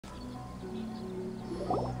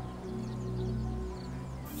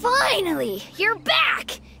Finally! You're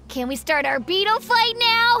back! Can we start our Beetle fight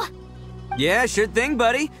now? Yeah, sure thing,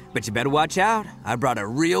 buddy. But you better watch out. I brought a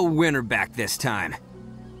real winner back this time.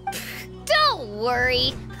 Don't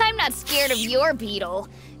worry. I'm not scared of your Beetle.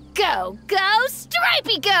 Go, go,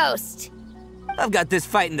 Stripey Ghost! I've got this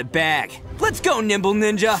fight in the bag. Let's go, Nimble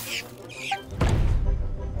Ninja!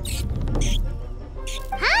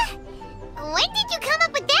 Huh? When did you come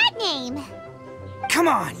up with that name? Come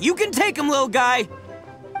on, you can take him, little guy!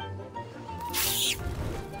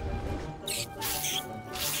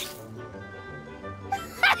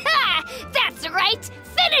 That's right!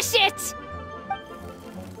 Finish it!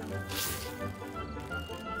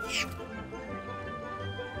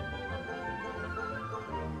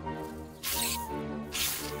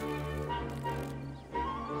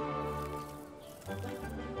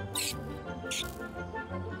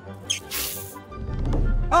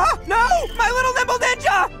 Oh, no! My little Nimble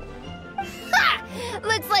Ninja! Ha!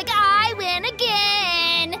 Looks like I win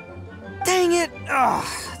again! Dang it! Ugh,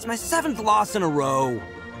 it's my 7th loss in a row.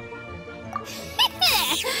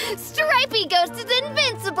 Stripey Ghost is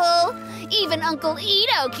invincible! Even Uncle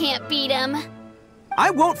Itto can't beat him.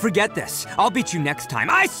 I won't forget this. I'll beat you next time,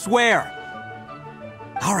 I swear!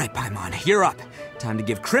 All right, Paimon, you're up. Time to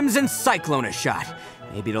give Crimson Cyclone a shot.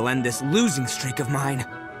 Maybe it'll end this losing streak of mine.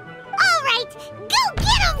 All right, go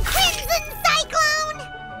get him, Crimson Cyclone!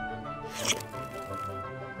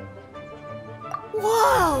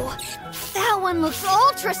 Whoa! That one looks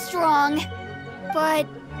ultra strong. But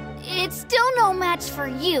it's still no match for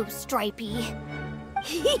you, Stripey.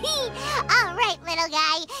 All right, little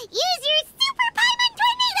guy, use your Super Paimon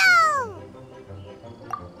Tornado!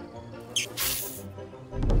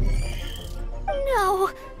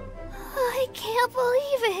 No, I can't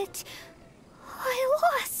believe it. I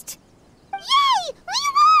lost. Yay! We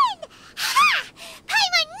won! Ha!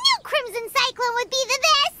 Paimon knew Crimson Cyclone would be the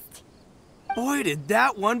best! Boy, did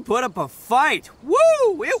that one put up a fight.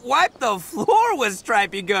 Woo! It wiped the floor with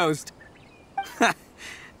Stripey Ghost.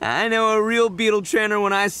 I know a real Beetle trainer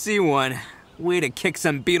when I see one. Way to kick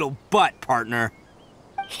some Beetle butt, partner.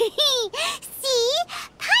 See?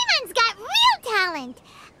 Paimon's got real talent.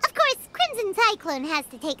 Of course, Crimson Cyclone has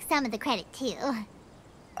to take some of the credit, too.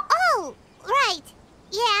 Oh, right.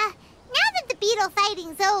 Yeah, now that the Beetle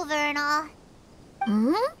fighting's over and all.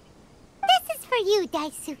 Hmm? This is for you,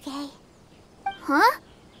 Daisuke. Huh?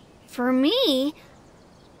 For me?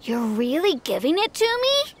 You're really giving it to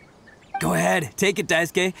me? Go ahead, take it,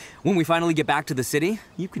 Daisuke. When we finally get back to the city,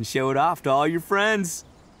 you can show it off to all your friends.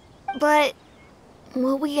 But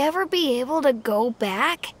will we ever be able to go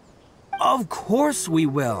back? Of course we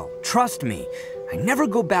will. Trust me. I never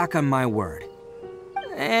go back on my word.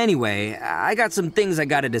 Anyway, I got some things I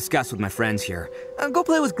gotta discuss with my friends here. Go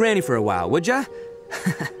play with Granny for a while, would ya?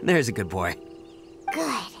 There's a good boy.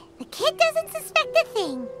 Good. The kid doesn't suspect a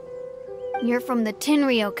thing. You're from the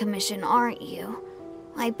Tenryou Commission, aren't you?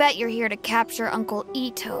 I bet you're here to capture Uncle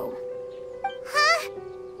Itto. Huh?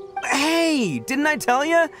 Hey, didn't I tell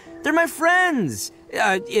ya? They're my friends.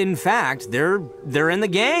 In fact, they're in the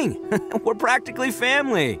gang. We're practically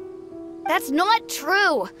family. That's not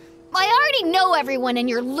true. I already know everyone in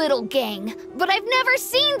your little gang, but I've never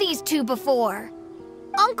seen these two before.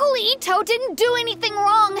 Uncle Itto didn't do anything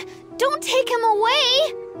wrong. Don't take him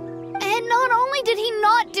away. And not only did he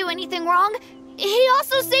not do anything wrong, he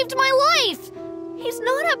also saved my life. He's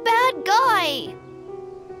not a bad guy.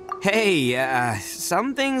 Hey,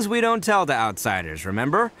 some things we don't tell to outsiders,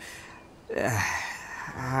 remember?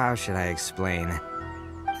 How should I explain?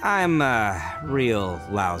 I'm a real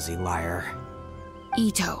lousy liar.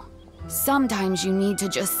 Itto, sometimes you need to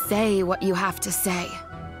just say what you have to say.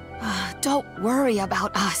 Don't worry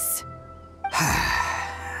about us.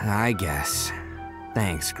 I guess.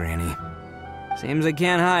 Thanks, Granny. Seems I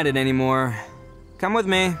can't hide it anymore. Come with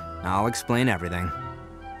me. I'll explain everything.